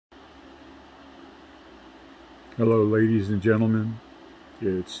Hello, ladies and gentlemen.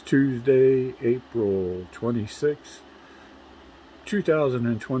 It's Tuesday, April 26,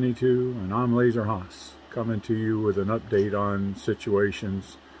 2022, and I'm Laser Haas, coming to you with an update on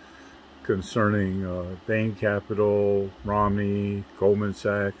situations concerning Bain Capital, Romney, Goldman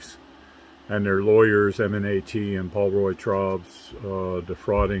Sachs, and their lawyers, M&AT and Paul Roy Traub's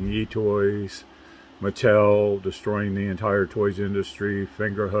defrauding eToys, Mattel destroying the entire toys industry,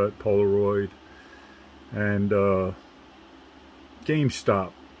 Fingerhut, Polaroid, and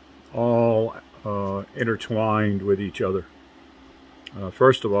GameStop, all intertwined with each other.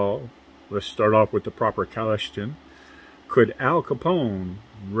 First of all, let's start off with the proper question. Could Al Capone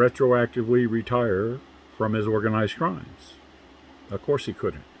retroactively retire from his organized crimes? Of course he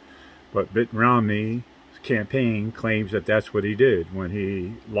couldn't. But Mitt Romney's campaign claims that that's what he did when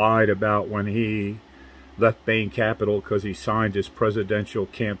he lied about when he left Bain Capital because he signed his presidential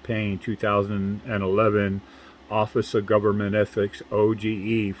campaign 2011 Office of Government Ethics,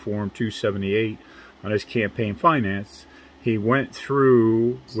 OGE, Form 278 on his campaign finance. He went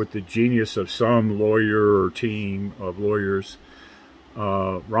through, with the genius of some lawyer or team of lawyers,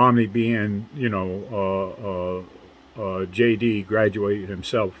 Romney being, JD, graduate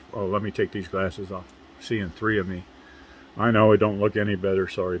himself. Oh, let me take these glasses off. Seeing three of me. I know it don't look any better.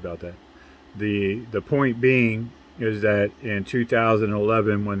 Sorry about that. The point being is that in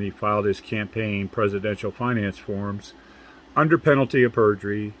 2011, when he filed his campaign presidential finance forms, under penalty of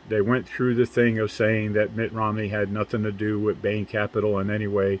perjury, they went through the thing of saying that Mitt Romney had nothing to do with Bain Capital in any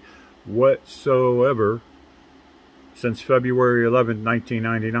way whatsoever since February 11,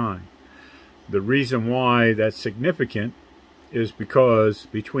 1999. The reason why that's significant is because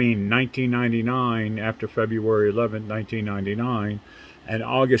between 1999, after February 11, 1999, and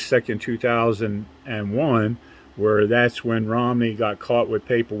August 2nd, 2001, where that's when Romney got caught with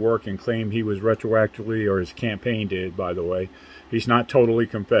paperwork and claimed he was retroactively, or his campaign did, by the way. He's not totally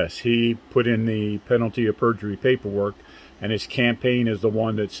confessed. He put in the penalty of perjury paperwork, and his campaign is the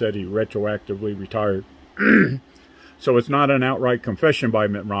one that said he retroactively retired. So it's not an outright confession by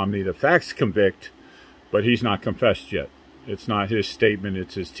Mitt Romney. The facts convict, but he's not confessed yet. It's not his statement,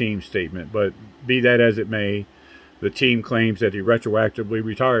 it's his team's statement. But be that as it may, the team claims that he retroactively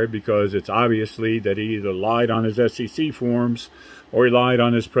retired because it's obviously that he either lied on his SEC forms or he lied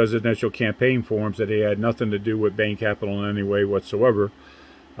on his presidential campaign forms, that he had nothing to do with Bain Capital in any way whatsoever.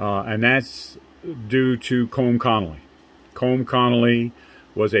 And that's due to Colm Connolly. Colm Connolly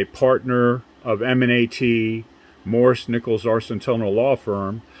was a partner of M&AT, Morris Nichols Arcentona law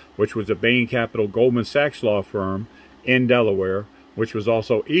firm, which was a Bain Capital Goldman Sachs law firm in Delaware, which was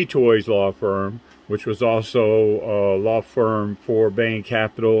also eToys law firm, which was also a law firm for Bain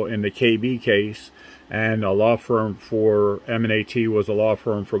Capital in the KB case, and a law firm for M&AT was a law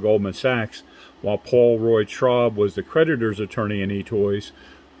firm for Goldman Sachs, while Paul Roy Traub was the creditor's attorney in eToys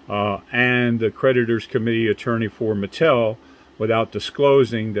and the creditors committee attorney for Mattel, without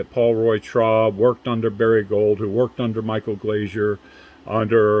disclosing that Paul Roy Traub worked under Barry Gold, who worked under Michael Glazier,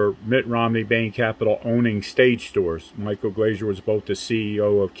 under Mitt Romney Bain Capital owning Stage Stores. Michael Glazier was both the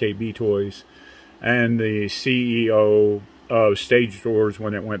CEO of KB Toys and the CEO of Stage Stores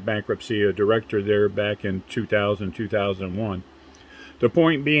when it went bankruptcy, a director there back in 2000, 2001. The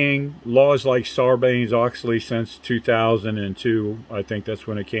point being, laws like Sarbanes-Oxley since 2002, I think that's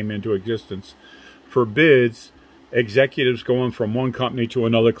when it came into existence, forbids executives going from one company to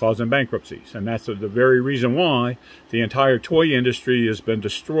another causing bankruptcies. And that's the very reason why the entire toy industry has been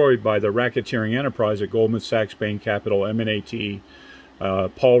destroyed by the racketeering enterprise at Goldman Sachs, Bain Capital, M&AT,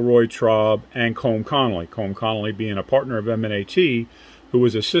 Paul Roy Traub, and Colm Connolly. Colm Connolly being a partner of M&AT, who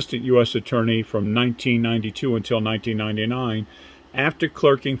was assistant U.S. attorney from 1992 until 1999, after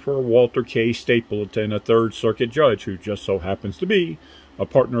clerking for Walter K. Stapleton, a Third Circuit judge, who just so happens to be a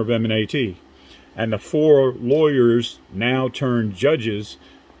partner of M&AT. And the four lawyers now turned judges,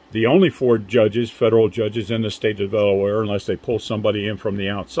 the only four judges, federal judges in the state of Delaware, unless they pull somebody in from the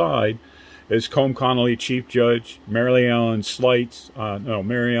outside, is Colm Connolly, Chief Judge. Mary Ellen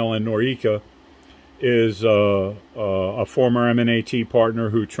Norica is a former M&AT partner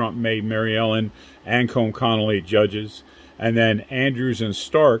who Trump made Mary Ellen and Colm Connolly judges. And then Andrews and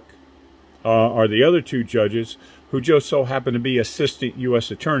Stark are the other two judges who just so happen to be assistant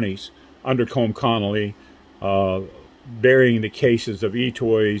U.S. attorneys under Colm Connolly, bearing the cases of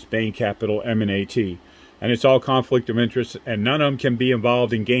eToys, Bain Capital, M&AT. And it's all conflict of interest, and none of them can be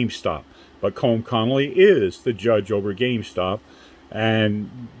involved in GameStop. But Colm Connolly is the judge over GameStop, and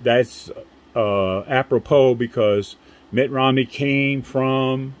that's apropos because Mitt Romney came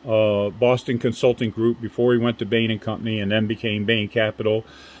from Boston Consulting Group before he went to Bain & Company and then became Bain Capital.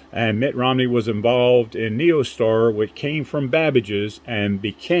 And Mitt Romney was involved in Neostar, which came from Babbage's and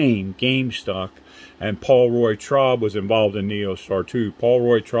became GameStop. And Paul Roy Traub was involved in Neostar too. Paul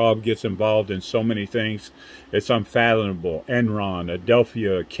Roy Traub gets involved in so many things. It's unfathomable. Enron,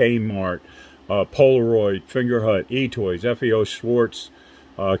 Adelphia, Kmart, Polaroid, Fingerhut, eToys, FAO Schwartz,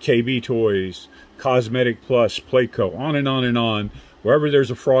 KB Toys, Cosmetic Plus, Playco, on and on and on. Wherever there's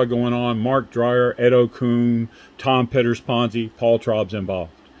a fraud going on, Mark Dreyer, Ed O'Kuhn, Tom Petter's Ponzi, Paul Traub's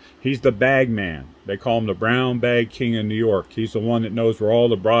involved. He's the bag man. They call him the brown bag king in New York. He's the one that knows where all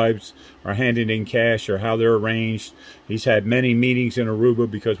the bribes are handed in cash or how they're arranged. He's had many meetings in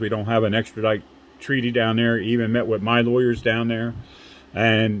Aruba because we don't have an extradite treaty down there. He even met with my lawyers down there.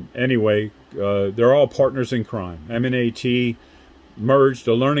 And anyway, they're all partners in crime. M&AT merged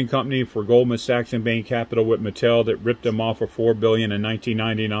a learning company for Goldman Sachs and Bain Capital with Mattel that ripped them off for $4 billion in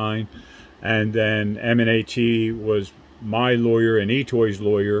 1999. And then M&AT was my lawyer and eToys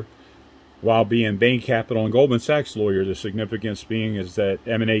lawyer while being Bain Capital and Goldman Sachs lawyer. The significance being is that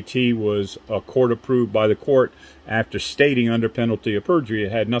M&AT was a court approved by the court after stating under penalty of perjury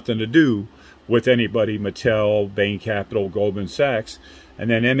it had nothing to do with anybody, Mattel, Bain Capital, Goldman Sachs. And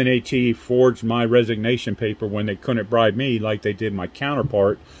then M&AT forged my resignation paper when they couldn't bribe me like they did my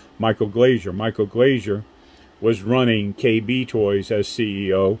counterpart, Michael Glazier. Michael Glazier was running KB Toys as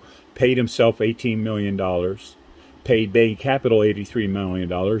CEO, paid himself $18 million, paid Bain Capital $83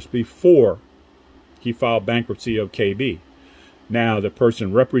 million before he filed bankruptcy of KB. Now, the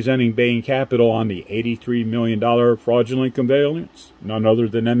person representing Bain Capital on the $83 million fraudulent conveyance, none other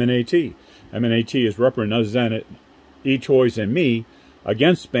than M&AT. M&AT is represented eToys and me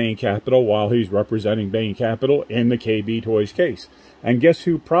against Bain Capital while he's representing Bain Capital in the KB Toys case. And guess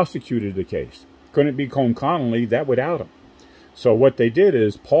who prosecuted the case? Couldn't be Colm Connolly, that would out him. So what they did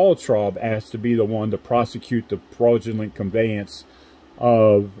is Paul Traub asked to be the one to prosecute the fraudulent conveyance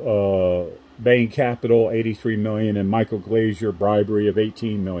of Bain Capital $83 million and Michael Glazier bribery of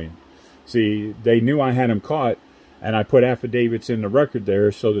 $18 million. See, they knew I had him caught, and I put affidavits in the record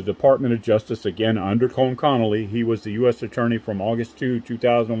there. So the Department of Justice, again under Colm Connolly, he was the U.S. Attorney from August 2,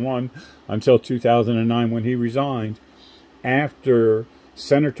 2001 until 2009 when he resigned, after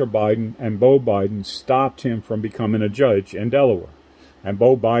Senator Biden and Beau Biden stopped him from becoming a judge in Delaware. And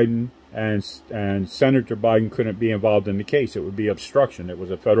Beau Biden and Senator Biden couldn't be involved in the case. It would be obstruction. It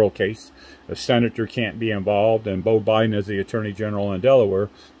was a federal case. The senator can't be involved, and Beau Biden is the Attorney General in Delaware,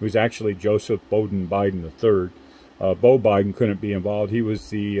 who's actually Joseph Bowden Biden III. Beau Biden couldn't be involved. He was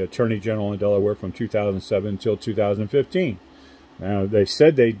the Attorney General in Delaware from 2007 until 2015. Now, they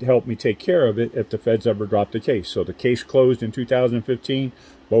said they'd help me take care of it if the feds ever dropped the case. So the case closed in 2015.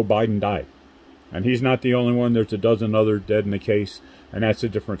 Beau Biden died. And he's not the only one. There's a dozen other dead in the case, and that's a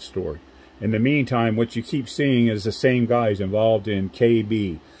different story. In the meantime, what you keep seeing is the same guys involved in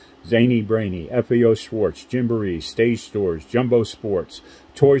KB, Zany Brainy, FAO Schwartz, Gymboree, Stage Stores, Jumbo Sports,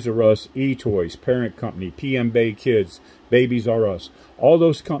 Toys R Us, eToys, Parent Company, PM Bay Kids, Babies R Us. All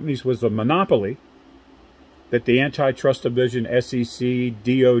those companies was a monopoly that the Antitrust Division, SEC,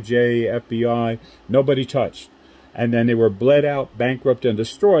 DOJ, FBI, nobody touched. And then they were bled out, bankrupt, and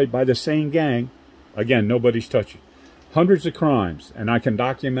destroyed by the same gang. Again, nobody's touching. Hundreds of crimes, and I can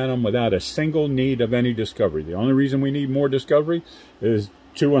document them without a single need of any discovery. The only reason we need more discovery is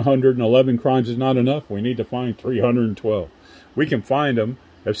 211 crimes is not enough. We need to find 312. We can find them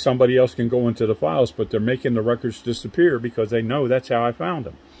if somebody else can go into the files, but they're making the records disappear because they know that's how I found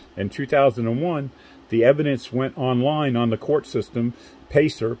them. In 2001, the evidence went online on the court system,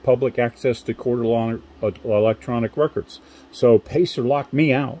 PACER, Public Access to Court Electronic Records. So PACER locked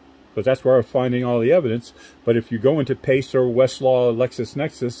me out, because that's where I was finding all the evidence. But if you go into PACER, Westlaw,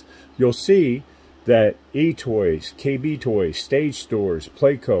 LexisNexis, you'll see that eToys, KB Toys, Stage Stores,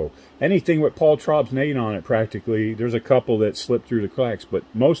 Playco, anything with Paul Traub's name on it practically, there's a couple that slip through the cracks, but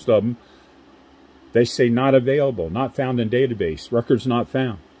most of them, they say not available, not found in database, records not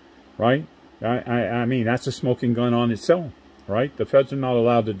found, right? I mean, that's a smoking gun on its own, right? The feds are not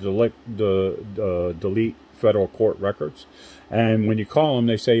allowed to delete federal court records. And when you call them,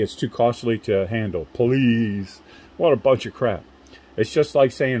 they say it's too costly to handle. Please. What a bunch of crap. It's just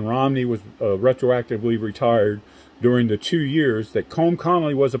like saying Romney was retroactively retired during the 2 years that Colm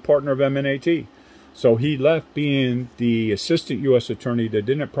Connolly was a partner of M&AT. So he left being the assistant U.S. attorney that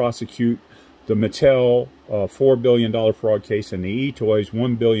didn't prosecute the Mattel $4 billion fraud case and the eToys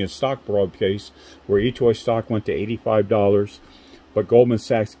 $1 billion stock fraud case, where eToys stock went to $85, but Goldman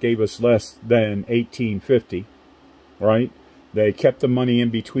Sachs gave us less than $18.50, right? They kept the money in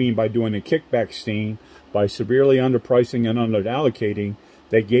between by doing a kickback scheme, by severely underpricing and underallocating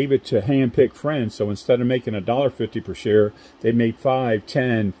They gave it to hand-picked friends. So instead of making $1.50 per share, they made $5,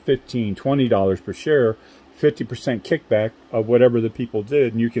 $10, $15, $20 per share, 50% kickback of whatever the people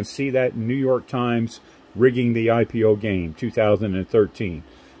did. And you can see that in New York Times rigging the IPO game, 2013.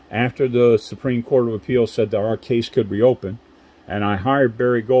 After the Supreme Court of Appeals said that our case could reopen, and I hired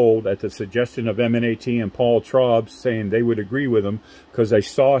Barry Gold at the suggestion of M&AT and Paul Traub, saying they would agree with him because they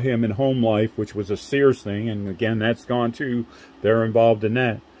saw him in Home Life, which was a Sears thing. And again, that's gone too. They're involved in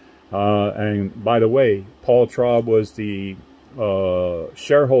that. And by the way, Paul Traub was the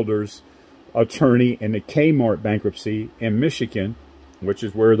shareholders attorney in the Kmart bankruptcy in Michigan, which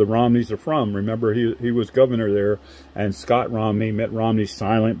is where the Romneys are from. Remember, he was governor there, and Scott Romney, Mitt Romney's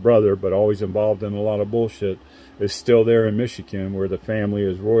silent brother, but always involved in a lot of bullshit, is still there in Michigan, where the family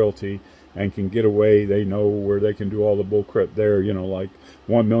is royalty and can get away. They know where they can do all the bullcrap there, you know, like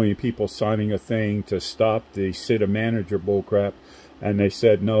 1 million people signing a thing to stop the city manager bullcrap. And they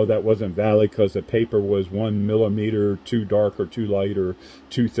said, no, that wasn't valid because the paper was 1 millimeter too dark or too light or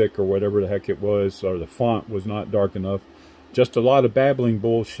too thick or whatever the heck it was, or the font was not dark enough. Just a lot of babbling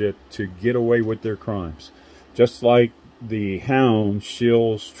bullshit to get away with their crimes. Just like the hounds,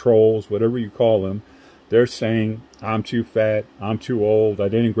 shills, trolls, whatever you call them, they're saying, I'm too fat, I'm too old, I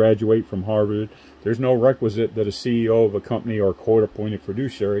didn't graduate from Harvard. There's no requisite that a CEO of a company or court-appointed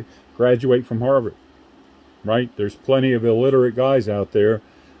fiduciary graduate from Harvard, right? There's plenty of illiterate guys out there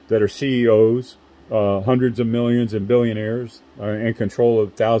that are CEOs, hundreds of millions and billionaires, in control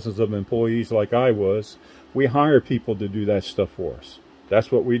of thousands of employees like I was. We hire people to do that stuff for us.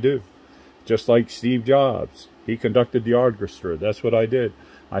 That's what we do. Just like Steve Jobs. He conducted the orchestra. That's what I did.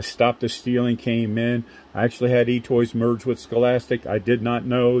 I stopped the stealing, came in. I actually had eToys merge with Scholastic. I did not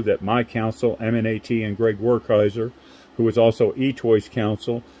know that my counsel, M&AT and Greg Werkheiser, who was also eToys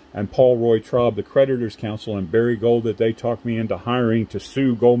counsel, and Paul Roy Traub, the creditors counsel, and Barry Gold, that they talked me into hiring to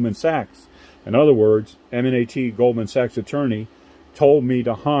sue Goldman Sachs. In other words, M&AT, Goldman Sachs attorney, told me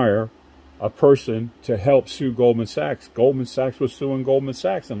to hire a person to help sue Goldman Sachs. Goldman Sachs was suing Goldman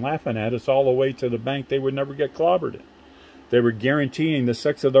Sachs and laughing at us all the way to the bank they would never get clobbered in. They were guaranteeing the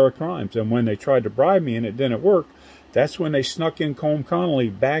sex of their crimes. And when they tried to bribe me and it didn't work, that's when they snuck in Colm Connolly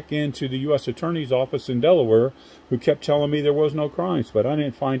back into the U.S. Attorney's Office in Delaware, who kept telling me there was no crimes. But I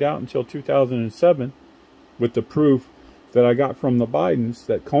didn't find out until 2007 with the proof that I got from the Bidens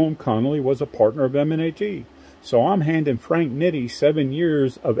that Colm Connolly was a partner of M&AT. So I'm handing Frank Nitti 7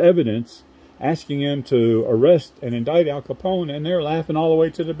 years of evidence, asking him to arrest and indict Al Capone, and they're laughing all the way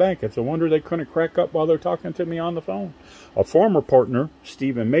to the bank. It's a wonder they couldn't crack up while they're talking to me on the phone. A former partner,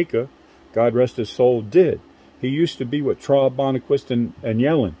 Stephen Maka, God rest his soul, did. He used to be with Traub, Bonnequist, and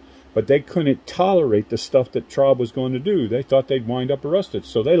Yellen, but they couldn't tolerate the stuff that Traub was going to do. They thought they'd wind up arrested,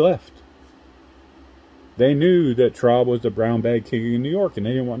 so they left. They knew that Traub was the brown bag king in New York, and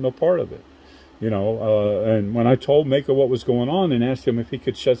they didn't want no part of it. You know, and when I told Maka what was going on and asked him if he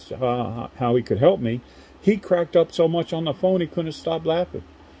could how he could help me, he cracked up so much on the phone he couldn't stop laughing.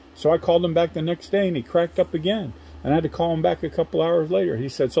 So I called him back the next day and he cracked up again. And I had to call him back a couple hours later. He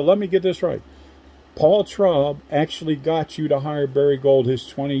said, so let me get this right. Paul Traub actually got you to hire Barry Gold,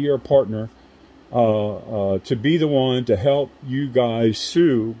 his 20-year partner, to be the one to help you guys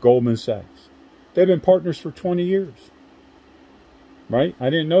sue Goldman Sachs. They've been partners for 20 years. Right? I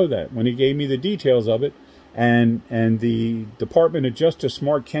didn't know that when he gave me the details of it. And the Department of Justice,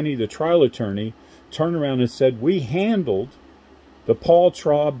 Mark Kenney, the trial attorney, turned around and said, we handled the Paul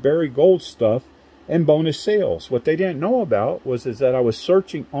Traub, Barry Gold stuff and bonus sales. What they didn't know about was that I was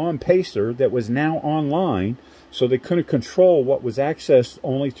searching on Pacer that was now online, so they couldn't control what was accessed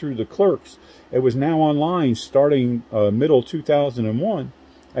only through the clerks. It was now online starting middle 2001,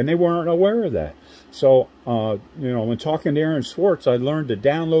 and they weren't aware of that. So, you know, when talking to Aaron Swartz, I learned to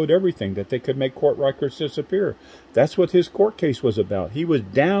download everything, that they could make court records disappear. That's what his court case was about. He was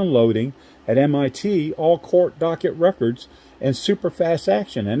downloading at MIT all court docket records in super fast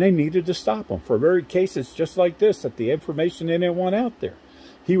action, and they needed to stop him for very cases just like this, that the information they didn't want out there.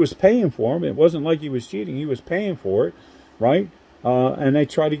 He was paying for them. It wasn't like he was cheating. He was paying for it, right? And they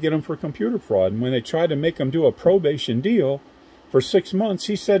tried to get him for computer fraud. And when they tried to make him do a probation deal for 6 months,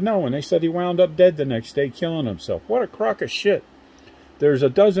 he said no, and they said he wound up dead the next day, killing himself. What a crock of shit. There's a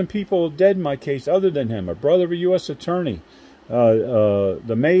dozen people dead in my case other than him. A brother of a U.S. attorney, the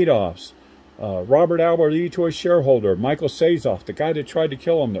Madoffs, Robert Albert, the eToys shareholder, Michael Sazoff, the guy that tried to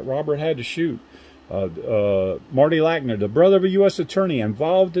kill him, that Robert had to shoot, Marty Lackner, the brother of a U.S. attorney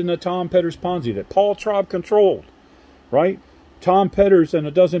involved in the Tom Petters Ponzi that Paul Traub controlled, right? Tom Petters and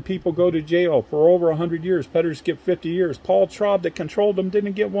a dozen people go to jail for over 100 years. Petters get 50 years. Paul Traub, that controlled them,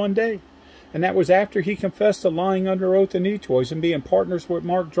 didn't get 1 day. And that was after he confessed to lying under oath in E-Toys and being partners with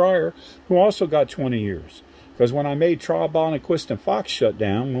Mark Dreyer, who also got 20 years. Because when I made Trial, Bonnequist and Fox shut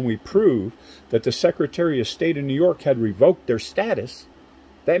down, when we proved that the Secretary of State of New York had revoked their status,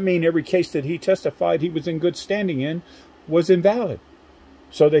 that means every case that he testified he was in good standing in was invalid.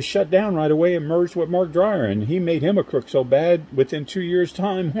 So they shut down right away and merged with Mark Dreyer, and he made him a crook so bad, within 2 years'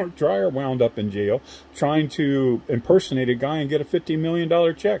 time, Mark Dreyer wound up in jail trying to impersonate a guy and get a $50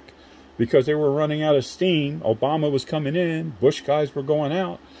 million check because they were running out of steam. Obama was coming in, Bush guys were going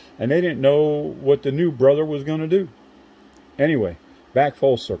out, and they didn't know what the new brother was going to do. Anyway, back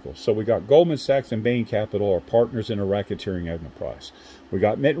full circle. So we got Goldman Sachs and Bain Capital are partners in a racketeering enterprise. We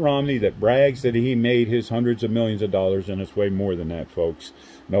got Mitt Romney that brags that he made his hundreds of millions of dollars, and it's way more than that, folks.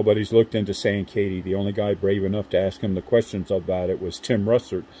 Nobody's looked into St. Katie. The only guy brave enough to ask him the questions about it was Tim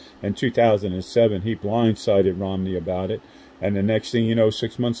Russert. In 2007, he blindsided Romney about it, and the next thing you know,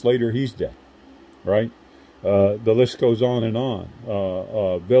 6 months later, he's dead, right? The list goes on and on.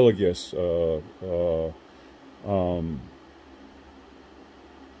 Villegas,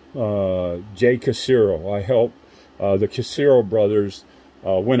 Jay Casero. I helped the Casero brothers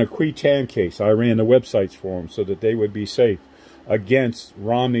win a qui tam case. I ran the websites for them so that they would be safe against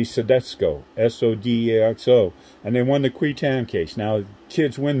Romney Sodexo, S-O-D-E-X-O, and they won the qui tam case. Now,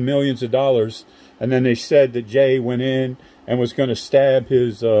 kids win millions of dollars, and then they said that Jay went in and was going to stab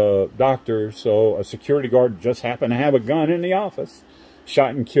his doctor, so a security guard just happened to have a gun in the office,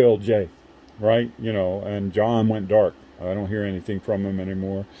 shot and killed Jay, right? You know, and John went dark. I don't hear anything from him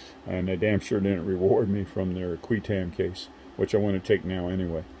anymore, and they damn sure didn't reward me from their qui tam case, which I want to take now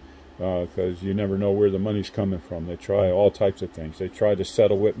anyway, because you never know where the money's coming from. They try all types of things. They tried to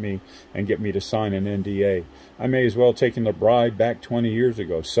settle with me and get me to sign an NDA. I may as well have taken the bribe back 20 years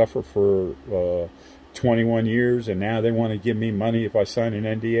ago, suffer for 21 years, and now they want to give me money if I sign an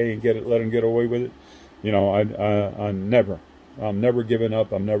NDA and let them get away with it. You know, I'm never giving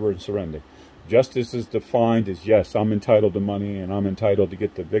up. I'm never surrendering. Justice is defined as, yes, I'm entitled to money, and I'm entitled to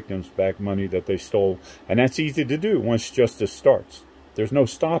get the victims back money that they stole. And that's easy to do once justice starts. There's no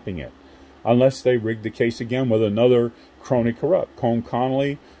stopping it, unless they rig the case again with another crony corrupt. Colm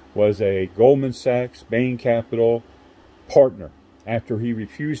Connolly was a Goldman Sachs Bain Capital partner after he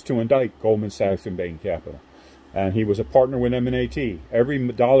refused to indict Goldman Sachs and Bain Capital. And he was a partner with M&AT. Every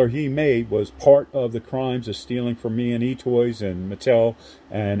dollar he made was part of the crimes of stealing from me and E-Toys and Mattel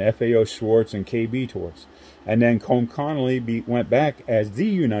and FAO Schwartz and KB Toys. And then Colm Connolly went back as the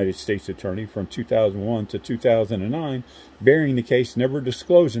United States Attorney from 2001 to 2009, bearing the case, never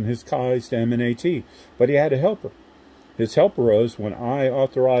disclosing his ties to M&AT. But he had a helper. His helper was, when I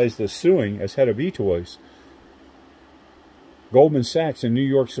authorized the suing as head of E-Toys, Goldman Sachs in New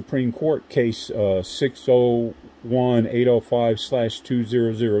York Supreme Court case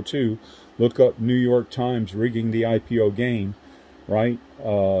 601-805/2002. Look up New York Times rigging the IPO game, right?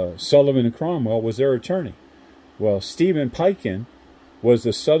 Sullivan and Cromwell was their attorney. Well, Stephen Piken was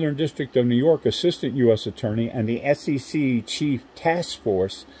the Southern District of New York Assistant U.S. Attorney and the SEC Chief Task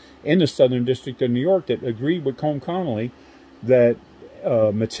Force in the Southern District of New York that agreed with Colm Connolly that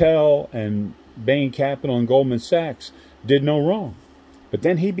Mattel and Bain Capital and Goldman Sachs did no wrong. But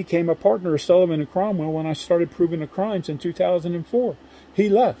then he became a partner of Sullivan and Cromwell when I started proving the crimes in 2004. He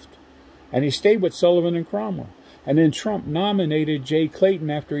left, and he stayed with Sullivan and Cromwell. And then Trump nominated Jay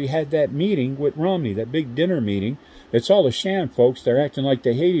Clayton after he had that meeting with Romney, that big dinner meeting. It's all a sham, folks. They're acting like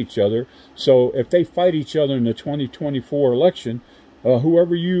they hate each other. So if they fight each other in the 2024 election,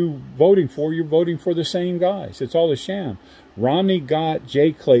 whoever you're voting for the same guys. It's all a sham. Romney got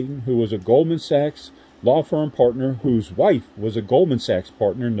Jay Clayton, who was a Goldman Sachs law firm partner, whose wife was a Goldman Sachs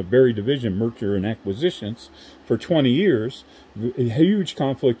partner in the Berry Division Merger and Acquisitions for 20 years, a huge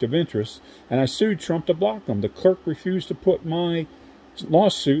conflict of interest, and I sued Trump to block him. The clerk refused to put my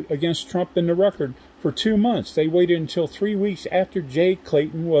lawsuit against Trump in the record for 2 months. They waited until 3 weeks after Jay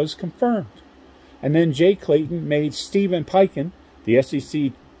Clayton was confirmed. And then Jay Clayton made Stephen Piken, the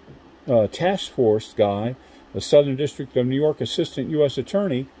SEC task force guy, the Southern District of New York Assistant U.S.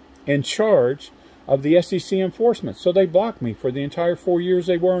 Attorney, in charge of the SEC enforcement. So they blocked me for the entire 4 years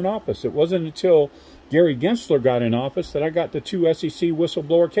they were in office. It wasn't until Gary Gensler got in office that I got the 2 SEC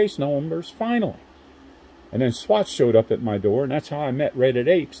whistleblower case numbers finally. And then SWAT showed up at my door, and that's how I met Rated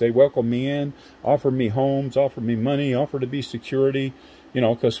Apes. They welcomed me in, offered me homes, offered me money, offered to be security, you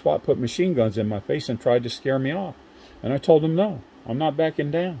know, because SWAT put machine guns in my face and tried to scare me off. And I told them, no, I'm not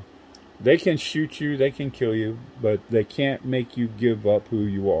backing down. They can shoot you, they can kill you, but they can't make you give up who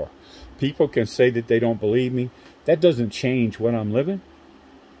you are. People can say that they don't believe me. That doesn't change what I'm living.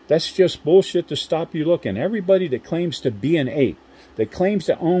 That's just bullshit to stop you looking. Everybody that claims to be an ape, that claims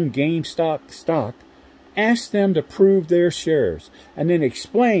to own GameStop stock asked them to prove their shares, and then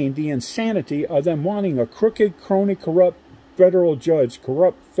explained the insanity of them wanting a crooked, crony, corrupt federal judge,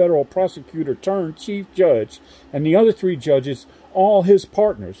 corrupt federal prosecutor turned chief judge, and the other 3 judges, all his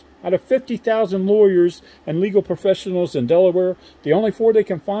partners. Out of 50,000 lawyers and legal professionals in Delaware, the only 4 they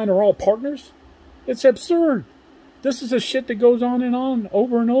can find are all partners? It's absurd. This is the shit that goes on and on,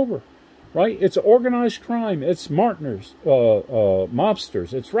 over and over, right? It's organized crime. It's martyrs,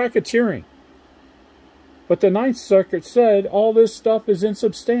 mobsters. It's racketeering. But the Ninth Circuit said all this stuff is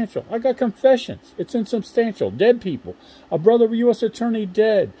insubstantial. I got confessions. It's insubstantial. Dead people. A brother of a U.S. attorney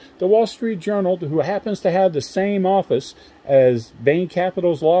dead. The Wall Street Journal, who happens to have the same office as Bain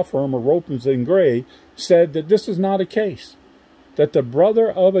Capital's law firm, or Ropens and Gray, said that this is not a case. That the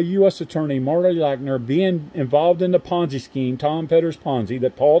brother of a U.S. attorney, Marty Lackner, being involved in the Ponzi scheme, Tom Petter's Ponzi,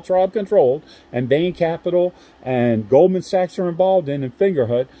 that Paul Traub controlled, and Bain Capital and Goldman Sachs are involved in, and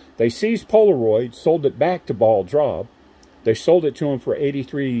Fingerhut, they seized Polaroid, sold it back to Paul Traub. They sold it to him for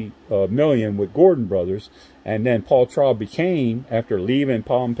 $83 million with Gordon Brothers, and then Paul Traub became, after leaving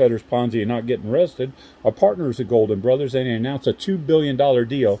Tom Petter's Ponzi and not getting arrested, a partner of Golden Brothers, and they announced a $2 billion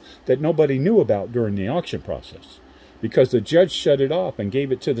deal that nobody knew about during the auction process, because the judge shut it off and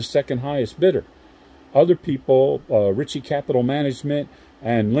gave it to the second highest bidder. Other people, Ritchie Capital Management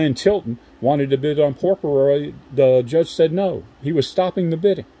and Lynn Tilton, wanted to bid on Polaroid. The judge said no. He was stopping the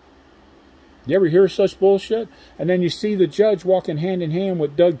bidding. You ever hear such bullshit? And then you see the judge walking hand in hand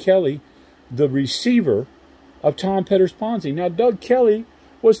with Doug Kelly, the receiver of Tom Petter's Ponzi. Now, Doug Kelly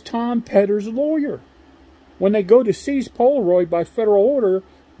was Tom Petter's lawyer. When they go to seize Polaroid by federal order,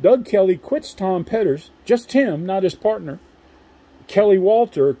 Doug Kelly quits Tom Petter's, just him, not his partner. Kelly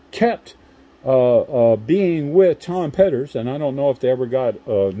Walter kept being with Tom Petter's, and I don't know if they ever got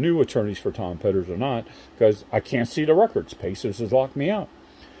new attorneys for Tom Petter's or not, because I can't see the records. Pacers has locked me out.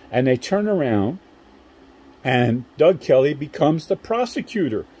 And they turn around, and Doug Kelly becomes the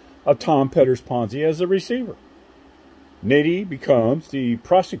prosecutor of Tom Petter's Ponzi as the receiver. Nitty becomes the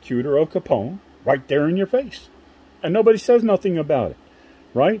prosecutor of Capone, right there in your face. And nobody says nothing about it.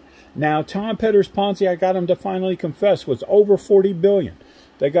 Right? Now, Tom Petter's Ponzi, I got him to finally confess, was over $40 billion.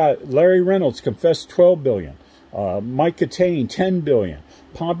 They got Larry Reynolds confessed $12 billion. Mike Catane, $10 billion.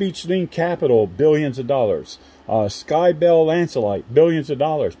 Palm Beach Link Capital, billions of dollars. Sky Bell Lancelite, billions of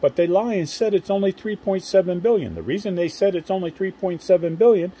dollars. But they lie and said it's only $3.7 billion. The reason they said it's only $3.7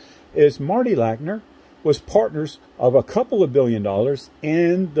 billion is Marty Lackner was partners of a couple of $1 billion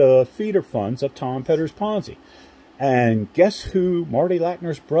in the feeder funds of Tom Petter's Ponzi. And guess who Marty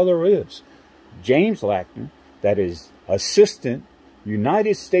Lackner's brother is? James Lackner, that is Assistant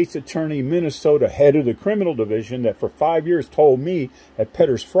United States Attorney, Minnesota, head of the criminal division, that for 5 years told me at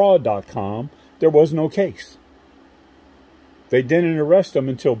pettersfraud.com there was no case. They didn't arrest him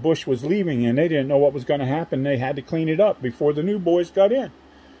until Bush was leaving, and they didn't know what was going to happen. They had to clean it up before the new boys got in.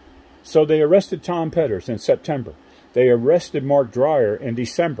 So they arrested Tom Petters in September. They arrested Mark Dreyer in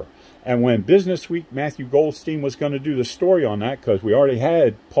December. And when Business Week, Matthew Goldstein was going to do the story on that, because we already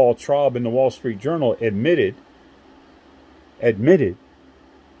had Paul Traub in the Wall Street Journal admitted,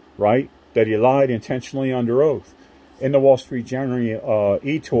 right, that he lied intentionally under oath. In the Wall Street Journal,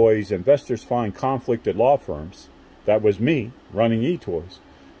 eToys, investors find conflict at law firms. That was me running eToys.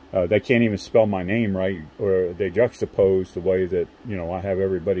 They can't even spell my name right, or they juxtapose the way that, you know, I have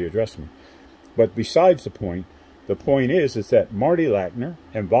everybody address me. But besides the point is that Marty Lackner,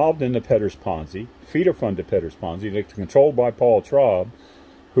 involved in the Petter's Ponzi, feeder fund to Petter's Ponzi, that's controlled by Paul Traub,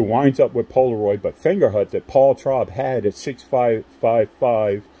 who winds up with Polaroid, but Fingerhut that Paul Traub had at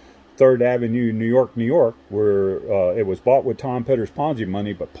 6555 3rd Avenue, New York, where it was bought with Tom Petter's Ponzi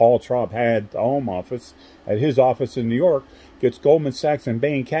money, but Paul Traub had the home office at his office in New York, gets Goldman Sachs and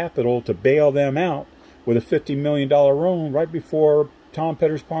Bain Capital to bail them out with a $50 million loan right before Tom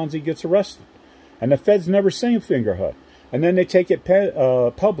Petter's Ponzi gets arrested. And the feds never seen Fingerhut. And then they take it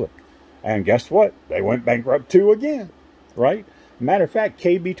public. And guess what? They went bankrupt too again, right? Matter of fact,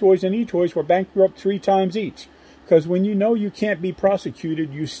 KB Toys and eToys were bankrupt 3 times each. Because when you know you can't be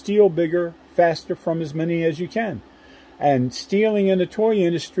prosecuted, you steal bigger, faster from as many as you can. And stealing in the toy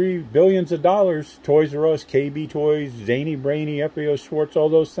industry, billions of dollars, Toys R Us, KB Toys, Zany Brainy, FAO Schwartz, all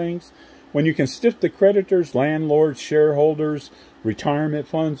those things. When you can stiff the creditors, landlords, shareholders, retirement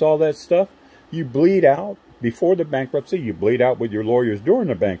funds, all that stuff, you bleed out before the bankruptcy. You bleed out with your lawyers during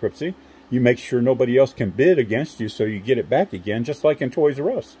the bankruptcy. You make sure nobody else can bid against you so you get it back again, just like in Toys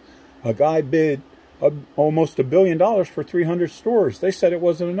R Us. A guy bid almost $1 billion for 300 stores. They said it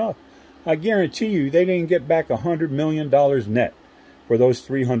wasn't enough. I guarantee you they didn't get back $100 million net for those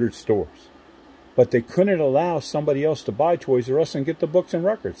 300 stores. but they couldn't allow somebody else to buy Toys R Us and get the books and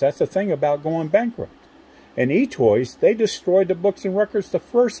records. That's the thing about going bankrupt. And eToys, they destroyed the books and records the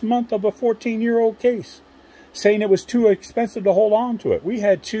first month of a 14-year-old case, saying it was too expensive to hold on to it. We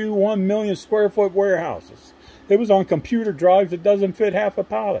had 2 1 million square foot warehouses. It was on computer drives that doesn't fit half a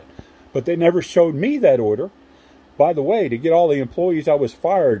pallet. But they never showed me that order. By the way, to get all the employees I was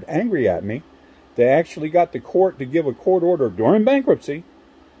fired angry at me, they actually got the court to give a court order during bankruptcy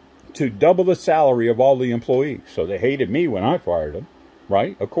to double the salary of all the employees. So they hated me when I fired them,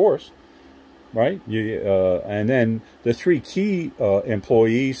 right? Of course, right? And then the 3 key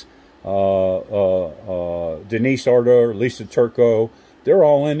employees, Denise Arder, Lisa Turco, they're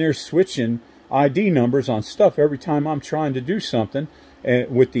all in there switching ID numbers on stuff every time I'm trying to do something,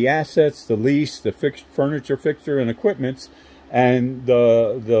 and with the assets, the lease, the fixed furniture, fixture, and equipments, and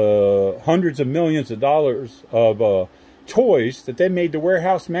the hundreds of millions of dollars of toys that they made the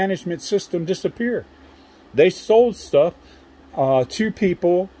warehouse management system disappear. They sold stuff to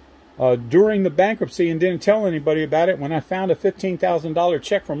people during the bankruptcy and didn't tell anybody about it. When I found a $15,000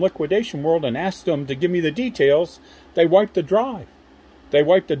 check from Liquidation World and asked them to give me the details, they wiped the drive. They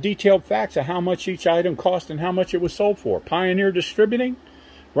wiped the detailed facts of how much each item cost and how much it was sold for. Pioneer Distributing,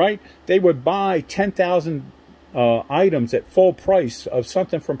 right? They would buy 10,000 items at full price of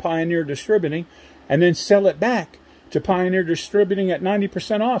something from Pioneer Distributing and then sell it back to Pioneer Distributing at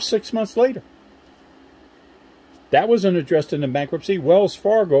 90% off 6 months later. That wasn't addressed in the bankruptcy. Wells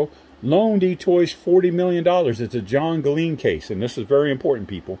Fargo loaned eToys $40 million. It's a John Galeen case, and this is very important,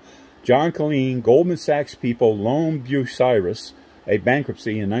 people. John Galeen, Goldman Sachs people, loaned Bucyrus a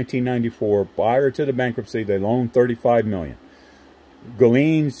bankruptcy in 1994. Prior to the bankruptcy, they loaned $35 million.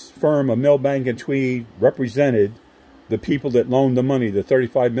 Galeen's firm of Milbank and Tweed represented the people that loaned the money, the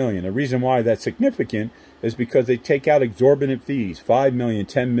 $35 million. The reason why that's significant is because they take out exorbitant fees, $5 million,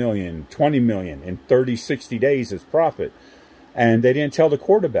 $10 million, $20 million in 30, 60 days as profit. And they didn't tell the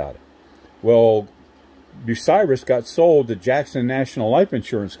court about it. Well, Bucyrus got sold to Jackson National Life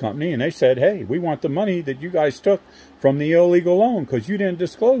Insurance Company, and they said, hey, we want the money that you guys took from the illegal loan because you didn't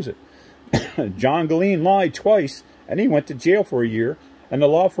disclose it. John Galeen lied twice, and he went to jail for a year, and the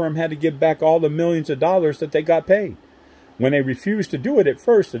law firm had to give back all the millions of dollars that they got paid. When they refused to do it at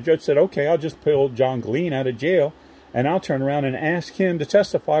first, the judge said, okay, I'll just pull John Galeen out of jail, and I'll turn around and ask him to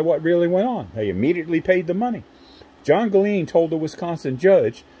testify what really went on. They immediately paid the money. John Galeen told the Wisconsin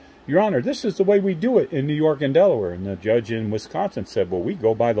judge, Your Honor, this is the way we do it in New York and Delaware. And the judge in Wisconsin said, well, we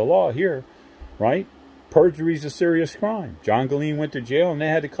go by the law here, right? Perjury is a serious crime. John Galeen went to jail, and they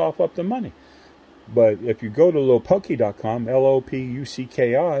had to cough up the money. But if you go to Lopucki.com,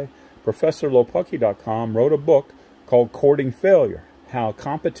 L-O-P-U-C-K-I, ProfessorLopucki.com wrote a book called Courting Failure, How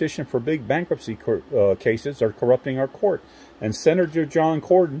Competition for Big Bankruptcy Cases Are Corrupting Our Court. And Senator John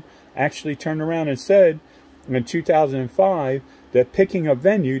Cornyn actually turned around and said in 2005 that picking a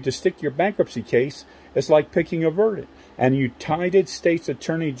venue to stick your bankruptcy case is like picking a verdict. And United States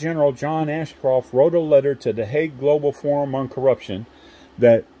Attorney General John Ashcroft wrote a letter to the Hague Global Forum on Corruption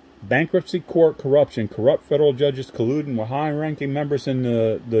that bankruptcy court corruption, corrupt federal judges colluding with high-ranking members in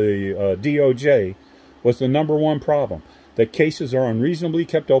the DOJ, was the #1 problem. That cases are unreasonably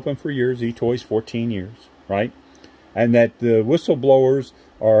kept open for years, eToys 14 years, right? And that the whistleblowers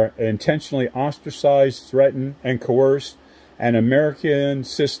are intentionally ostracized, threatened, and coerced, and American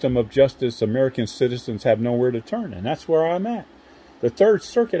system of justice, American citizens have nowhere to turn. And that's where I'm at. The Third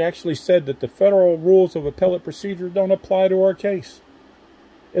Circuit actually said that the federal rules of appellate procedure don't apply to our case.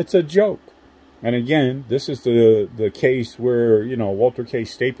 It's a joke. And again, this is the case where, you know, Walter K.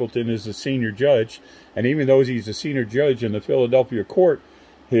 Stapleton is the senior judge. And even though he's a senior judge in the Philadelphia court,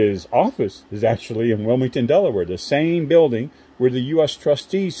 his office is actually in Wilmington, Delaware, the same building where the U.S.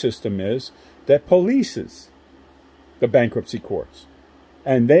 trustee system is that polices the bankruptcy courts.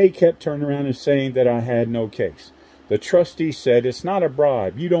 And they kept turning around and saying that I had no case. The trustee said, it's not a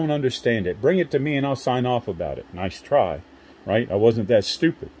bribe. You don't understand it. Bring it to me and I'll sign off about it. Nice try, right? I wasn't that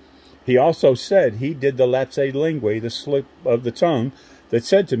stupid. He also said he did the lapse linguae, the slip of the tongue, that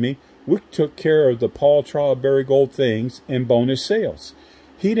said to me, we took care of the Paul Traub Gold things in bonus sales.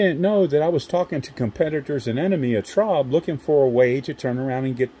 He didn't know that I was talking to competitors and enemy of Traub looking for a way to turn around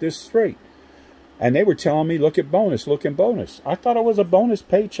and get this straight. And they were telling me, look at bonus, look at bonus. I thought it was a bonus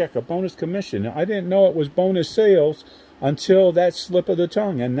paycheck, a bonus commission. I didn't know it was bonus sales until that slip of the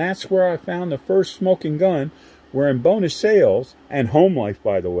tongue. And that's where I found the first smoking gun, where in bonus sales, and home life,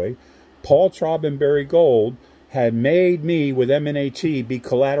 by the way, Paul Traub and Barry Gold had made me with M&AT be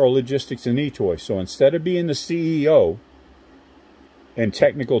collateral logistics and eToys. So instead of being the CEO, in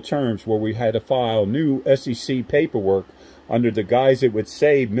technical terms, where we had to file new SEC paperwork under the guise it would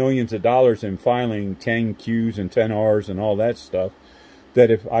save millions of dollars in filing 10 Qs and 10 Rs and all that stuff, that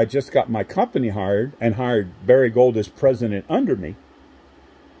if I just got my company hired and hired Barry Gold as president under me,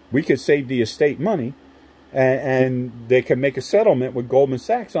 we could save the estate money, and they could make a settlement with Goldman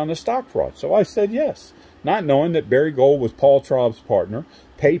Sachs on the stock fraud. So I said yes, not knowing that Barry Gold was Paul Traub's partner,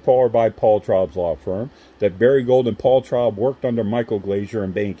 paid for by Paul Traub's law firm, that Barry Gold and Paul Traub worked under Michael Glazier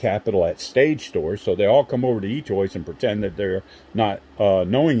and Bain Capital at stage stores, so they all come over to eChoice and pretend that they're not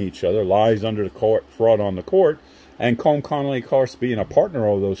knowing each other, lies under the court, fraud on the court, and Colm Connolly, of course, being a partner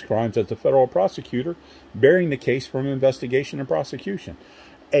of those crimes as the federal prosecutor, bearing the case from investigation and prosecution.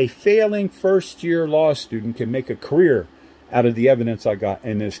 A failing first-year law student can make a career out of the evidence I got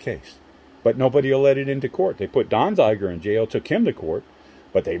in this case. But nobody will let it into court. They put Don Zeiger in jail, took him to court,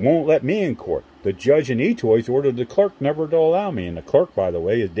 but they won't let me in court. The judge in eChoice ordered the clerk never to allow me. And the clerk, by the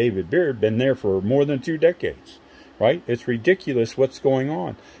way, is David Beard, been there for more than 2 decades. Right? It's ridiculous what's going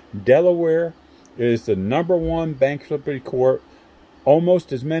on. Delaware is the #1 bankruptcy court,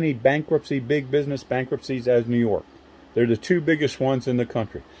 almost as many big business bankruptcies as New York. They're the 2 biggest ones in the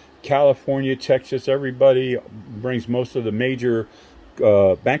country. California, Texas, everybody brings most of the major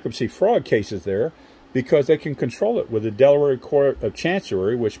bankruptcy fraud cases there because they can control it with the Delaware Court of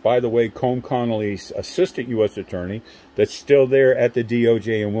Chancery, which, by the way, Colm Connolly's assistant U.S. attorney that's still there at the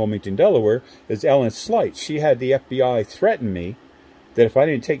DOJ in Wilmington, Delaware, is Ellen Slight. She had the FBI threaten me that if I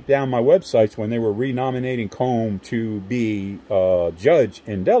didn't take down my websites when they were renominating Colm to be judge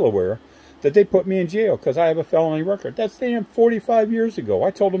in Delaware, that they put me in jail because I have a felony record. That's damn 45 years ago.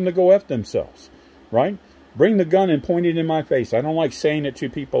 I told them to go F themselves, right? Bring the gun and point it in my face. I don't like saying it to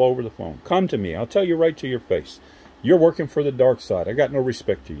people over the phone. Come to me. I'll tell you right to your face. You're working for the dark side. I got no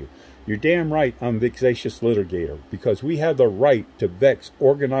respect to you. You're damn right I'm vexatious litigator because we have the right to vex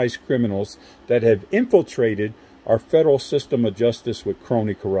organized criminals that have infiltrated our federal system of justice with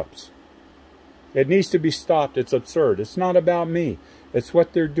crony corrupts. It needs to be stopped. It's absurd. It's not about me. It's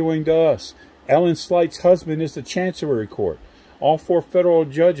what they're doing to us. Ellen Slight's husband is the Chancery Court. All 4 federal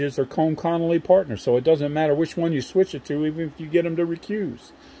judges are Colm Connolly partners, so it doesn't matter which one you switch it to, even if you get them to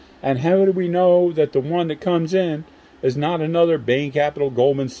recuse. And how do we know that the one that comes in is not another Bain Capital,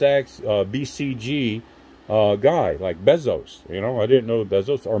 Goldman Sachs, BCG guy like Bezos? You know, I didn't know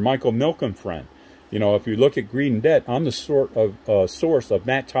Bezos, or Michael Milken friend. You know, if you look at Greed and Debt, I'm the source of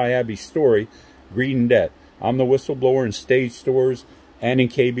Matt Taibbi's story, Greed and Debt. I'm the whistleblower in Stage Stores and in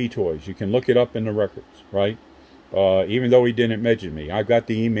KB Toys. You can look it up in the records, right? Even though he didn't mention me. I've got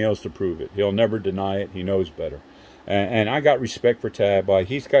the emails to prove it. He'll never deny it. He knows better. And I got respect for Taibbi.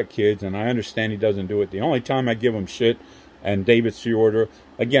 He's got kids, and I understand he doesn't do it. The only time I give him shit, and David Seorder,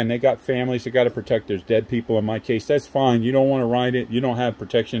 again, they got families. They got to protect. There's dead people in my case. That's fine. You don't want to write it. You don't have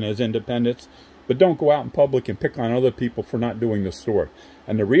protection as independents. But don't go out in public and pick on other people for not doing the story.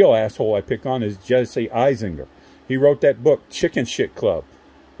 And the real asshole I pick on is Jesse Eisinger. He wrote that book, Chicken Shit Club,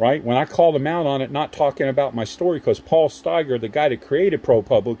 right? When I called him out on it, not talking about my story, because Paul Steiger, the guy that created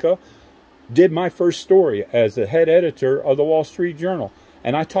ProPublica, did my first story as the head editor of the Wall Street Journal.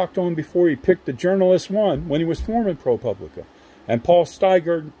 And I talked to him before he picked the journalist one when he was forming ProPublica. And Paul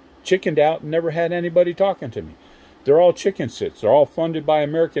Steiger chickened out and never had anybody talking to me. They're all chicken shits. They're all funded by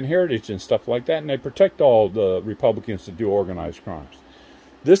American Heritage and stuff like that, and they protect all the Republicans that do organized crimes.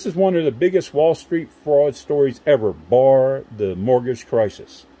 This is one of the biggest Wall Street fraud stories ever, bar the mortgage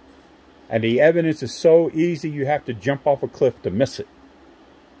crisis. And the evidence is so easy you have to jump off a cliff to miss it.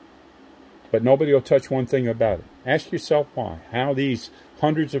 But nobody will touch one thing about it. Ask yourself why. How these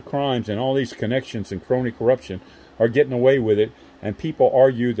hundreds of crimes and all these connections and crony corruption are getting away with it. And people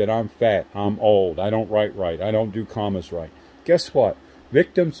argue that I'm fat, I'm old, I don't write right, I don't do commas right. Guess what?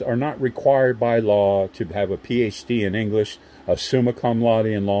 Victims are not required by law to have a PhD in English, a summa cum laude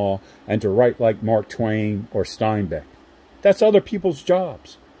in law, and to write like Mark Twain or Steinbeck. That's other people's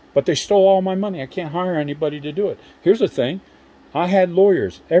jobs. But they stole all my money. I can't hire anybody to do it. Here's the thing. I had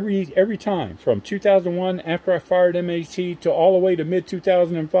lawyers every time, from 2001 after I fired MAT to all the way to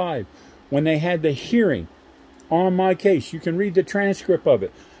mid-2005, when they had the hearing on my case. You can read the transcript of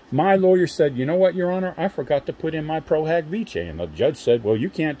it. My lawyer said, you know what, Your Honor, I forgot to put in my pro hac vice. And the judge said, well, you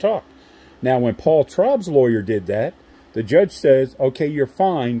can't talk. Now, when Paul Traub's lawyer did that, the judge says, okay, you're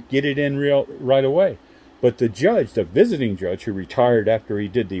fine, get it in right away. But the judge, the visiting judge, who retired after he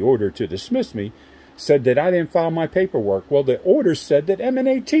did the order to dismiss me, said that I didn't file my paperwork. Well, the order said that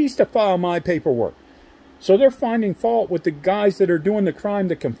MNAT's to file my paperwork. So they're finding fault with the guys that are doing the crime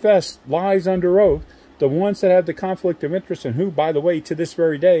that confess lies under oath, the ones that have the conflict of interest and who, by the way, to this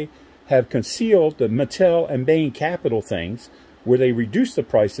very day, have concealed the Mattel and Bain Capital things where they reduce the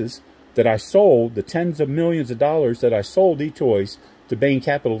prices that I sold, the tens of millions of dollars that I sold eToys to Bain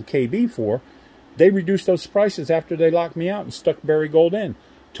Capital KB for, they reduced those prices after they locked me out and stuck Barry Gold in.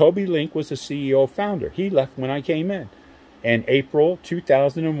 Toby Link was the CEO founder. He left when I came in. In April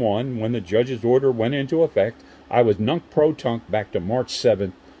 2001, when the judge's order went into effect, I was nunc-pro-tunc back to March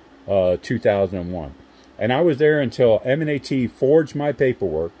 7th, 2001. And I was there until M&AT forged my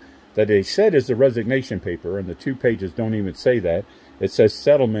paperwork that they said is the resignation paper, and the 2 pages don't even say that. It says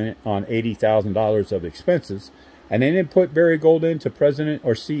settlement on $80,000 of expenses, and they didn't put Barry Gold into president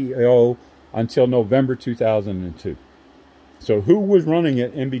or CEO until November 2002. So who was running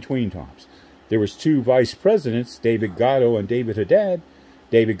it in between times? There was 2 vice presidents, David Gatto and David Haddad.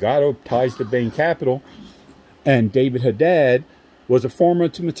 David Gatto ties to Bain Capital, and David Haddad was a former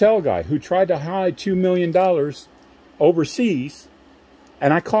Mattel guy who tried to hide $2 million overseas,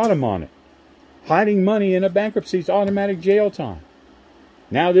 and I caught him on it. Hiding money in a bankruptcy is automatic jail time.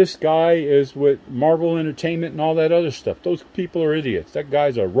 Now this guy is with Marvel Entertainment and all that other stuff. Those people are idiots. That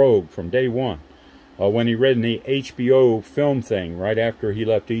guy's a rogue from day one. When he read in the HBO film thing right after he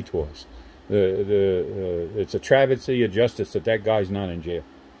left eToys. It's a travesty of justice that that guy's not in jail.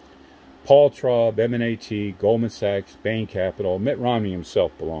 Paul Traub, M&AT, Goldman Sachs, Bain Capital, Mitt Romney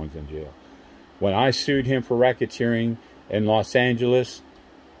himself belongs in jail. When I sued him for racketeering in Los Angeles,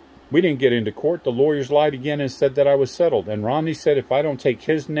 we didn't get into court. The lawyers lied again and said that I was settled. And Romney said if I don't take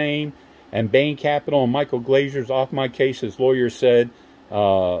his name and Bain Capital and Michael Glazer's off my case, his lawyer said,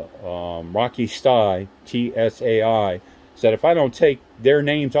 Rocky Stai, T-S-A-I, said if I don't take their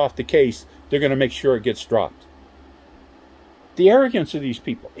names off the case, they're going to make sure it gets dropped. The arrogance of these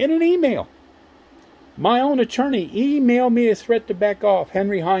people. In an email. My own attorney emailed me a threat to back off.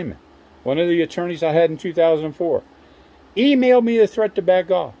 Henry Hyman, one of the attorneys I had in 2004, emailed me a threat to back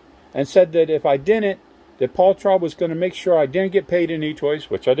off and said that if I didn't, that Paul Traub was going to make sure I didn't get paid in eToys,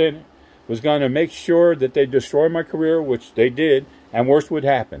 which I didn't, was going to make sure that they destroy my career, which they did, and worse would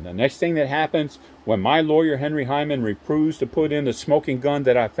happen. The next thing that happens, when my lawyer, Henry Hyman, refused to put in the smoking gun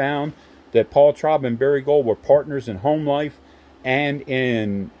that I found, that Paul Traub and Barry Gold were partners in Home Life and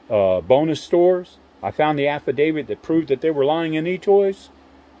in bonus stores, I found the affidavit that proved that they were lying in eToys,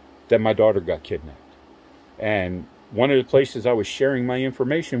 that my daughter got kidnapped. And one of the places I was sharing my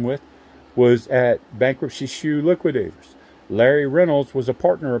information with was at Bankruptcy Shoe Liquidators. Larry Reynolds was a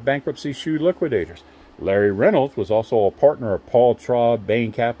partner of Bankruptcy Shoe Liquidators. Larry Reynolds was also a partner of Paul Traub,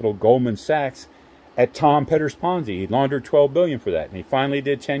 Bain Capital, Goldman Sachs at Tom Petter's Ponzi. He laundered $12 billion for that, and he finally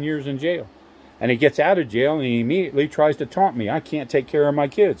did 10 years in jail. And he gets out of jail, and he immediately tries to taunt me. I can't take care of my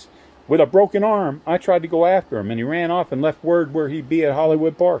kids. With a broken arm, I tried to go after him, and he ran off and left word where he'd be at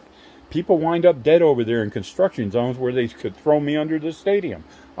Hollywood Park. People wind up dead over there in construction zones where they could throw me under the stadium.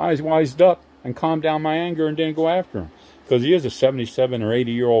 I wised up and calmed down my anger and didn't go after him. Because he is a 77 or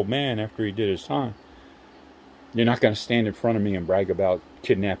 80-year-old man after he did his time. You're not going to stand in front of me and brag about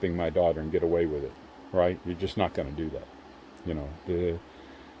kidnapping my daughter and get away with it. Right? You're just not going to do that. You know,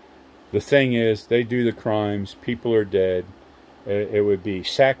 the thing is, they do the crimes. People are dead. It would be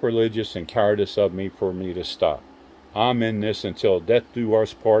sacrilegious and cowardice of me for me to stop. I'm in this until death do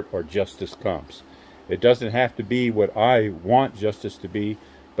us part or justice comes. It doesn't have to be what I want justice to be,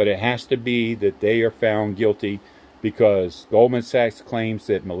 but it has to be that they are found guilty, because Goldman Sachs claims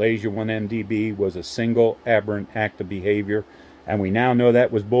that Malaysia 1MDB was a single aberrant act of behavior, and we now know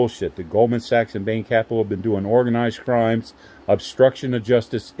that was bullshit. The Goldman Sachs and Bain Capital have been doing organized crimes, obstruction of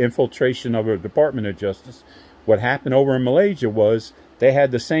justice, infiltration of a Department of Justice. What happened over in Malaysia was they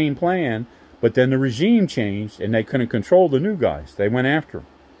had the same plan, but then the regime changed, and they couldn't control the new guys. They went after them.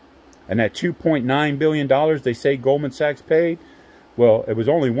 And that $2.9 billion they say Goldman Sachs paid, well, it was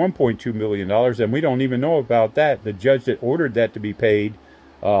only $1.2 million, and we don't even know about that. The judge that ordered that to be paid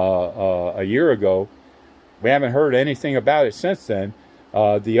a year ago, we haven't heard anything about it since then.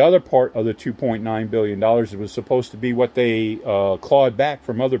 The other part of the $2.9 billion was supposed to be what they clawed back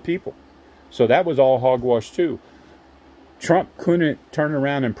from other people. So that was all hogwash too. Trump couldn't turn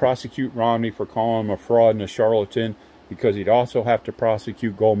around and prosecute Romney for calling him a fraud and a charlatan, because he'd also have to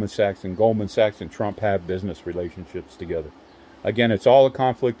prosecute Goldman Sachs, and Goldman Sachs and Trump have business relationships together. Again, it's all a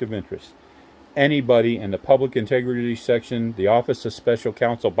conflict of interest. Anybody in the public integrity section, the Office of Special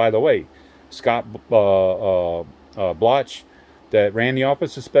Counsel, by the way, Scott Bloch, that ran the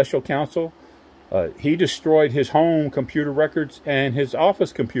Office of Special Counsel, he destroyed his home computer records and his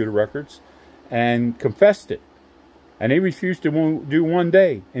office computer records and confessed it. And he refused to do 1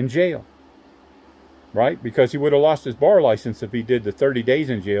 day in jail. Right? Because he would have lost his bar license if he did the 30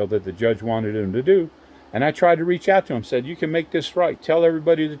 days in jail that the judge wanted him to do. And I tried to reach out to him, said, you can make this right. Tell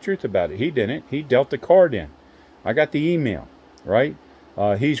everybody the truth about it. He didn't. He dealt the card in. I got the email. Right?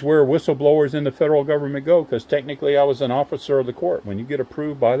 He's where whistleblowers in the federal government go, because technically I was an officer of the court. When you get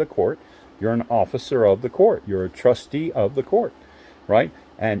approved by the court, you're an officer of the court. You're a trustee of the court, right?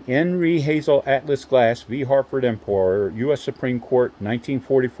 And in re Hazel Atlas Glass v. Hartford Employer, U.S. Supreme Court,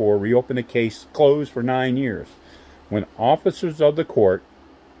 1944, reopened the case, closed for 9 years. When officers of the court,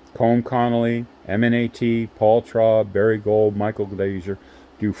 Colm Connolly, M&AT, Paul Traub, Barry Gold, Michael Glazer,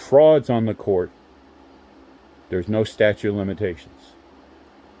 do frauds on the court, there's no statute of limitations.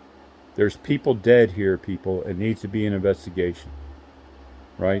 There's people dead here, people. It needs to be an investigation,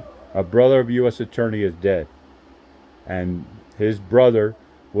 right? A brother of a U.S. attorney is dead. And his brother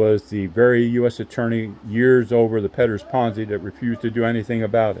was the very U.S. attorney years over the Petters Ponzi that refused to do anything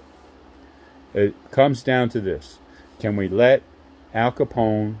about it. It comes down to this. Can we let Al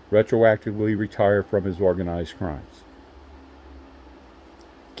Capone retroactively retire from his organized crimes?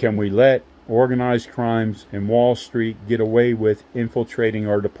 Can we let organized crimes in Wall Street get away with infiltrating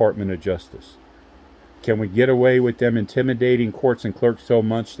our Department of Justice? Can we get away with them intimidating courts and clerks so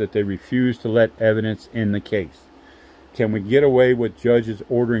much that they refuse to let evidence in the case? Can we get away with judges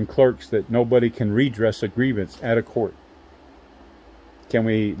ordering clerks that nobody can redress a grievance at a court? Can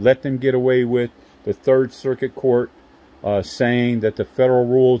we let them get away with the Third Circuit Court saying that the federal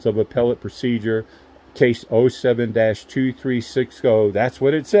rules of appellate procedure, case 07-2360, that's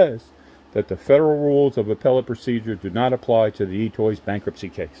what it says, that the federal rules of appellate procedure do not apply to the eToys bankruptcy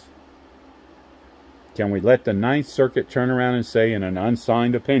case? Can we let the Ninth Circuit turn around and say in an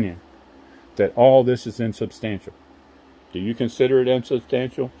unsigned opinion that all this is insubstantial? Do you consider it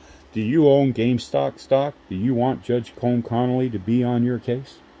insubstantial? Do you own GameStop stock? Do you want Judge Colm Connolly to be on your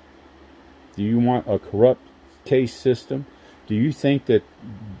case? Do you want a corrupt case system? Do you think that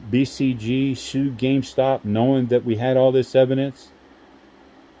BCG sued GameStop knowing that we had all this evidence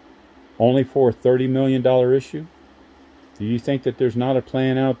only for a $30 million issue? Do you think that there's not a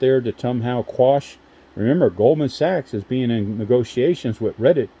plan out there to somehow quash? Remember, Goldman Sachs is being in negotiations with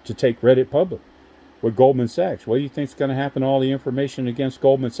Reddit to take Reddit public with Goldman Sachs. What do you think is going to happen to all the information against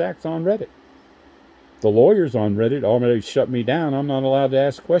Goldman Sachs on Reddit? The lawyers on Reddit already shut me down. I'm not allowed to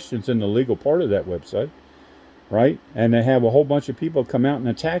ask questions in the legal part of that website, right? And they have a whole bunch of people come out and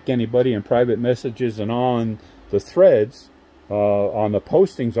attack anybody in private messages and on the threads, on the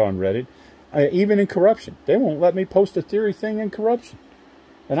postings on Reddit, even in corruption. They won't let me post a theory thing in corruption.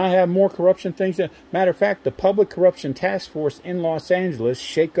 And I have more corruption things. Matter of fact, the Public Corruption Task Force in Los Angeles,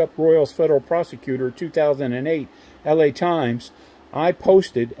 Shake Up Royals Federal Prosecutor, 2008, LA Times, I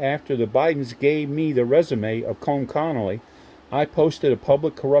posted, after the Bidens gave me the resume of Colm Connolly, I posted a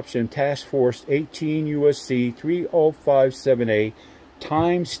Public Corruption Task Force 18 U.S.C. 30578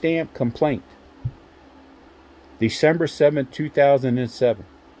 timestamp complaint, December 7, 2007.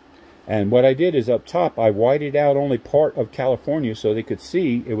 And what I did is up top, I whited out only part of California so they could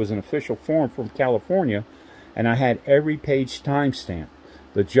see it was an official form from California, and I had every page timestamp.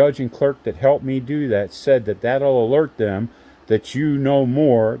 The judge and clerk that helped me do that said that that'll alert them that you know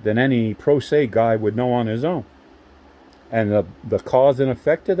more than any pro se guy would know on his own. And the cause and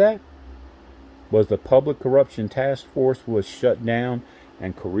effect of that was the Public Corruption Task Force was shut down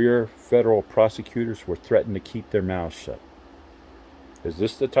and career federal prosecutors were threatened to keep their mouths shut. Is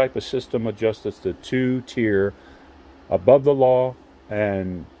this the type of system of justice, the two-tier, above the law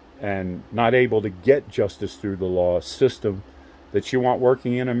and not able to get justice through the law system that you want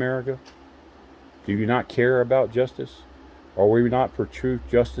working in America? Do you not care about justice? Are we not for truth,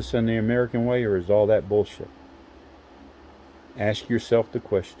 justice, and the American way, or is all that bullshit? Ask yourself the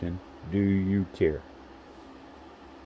question, do you care?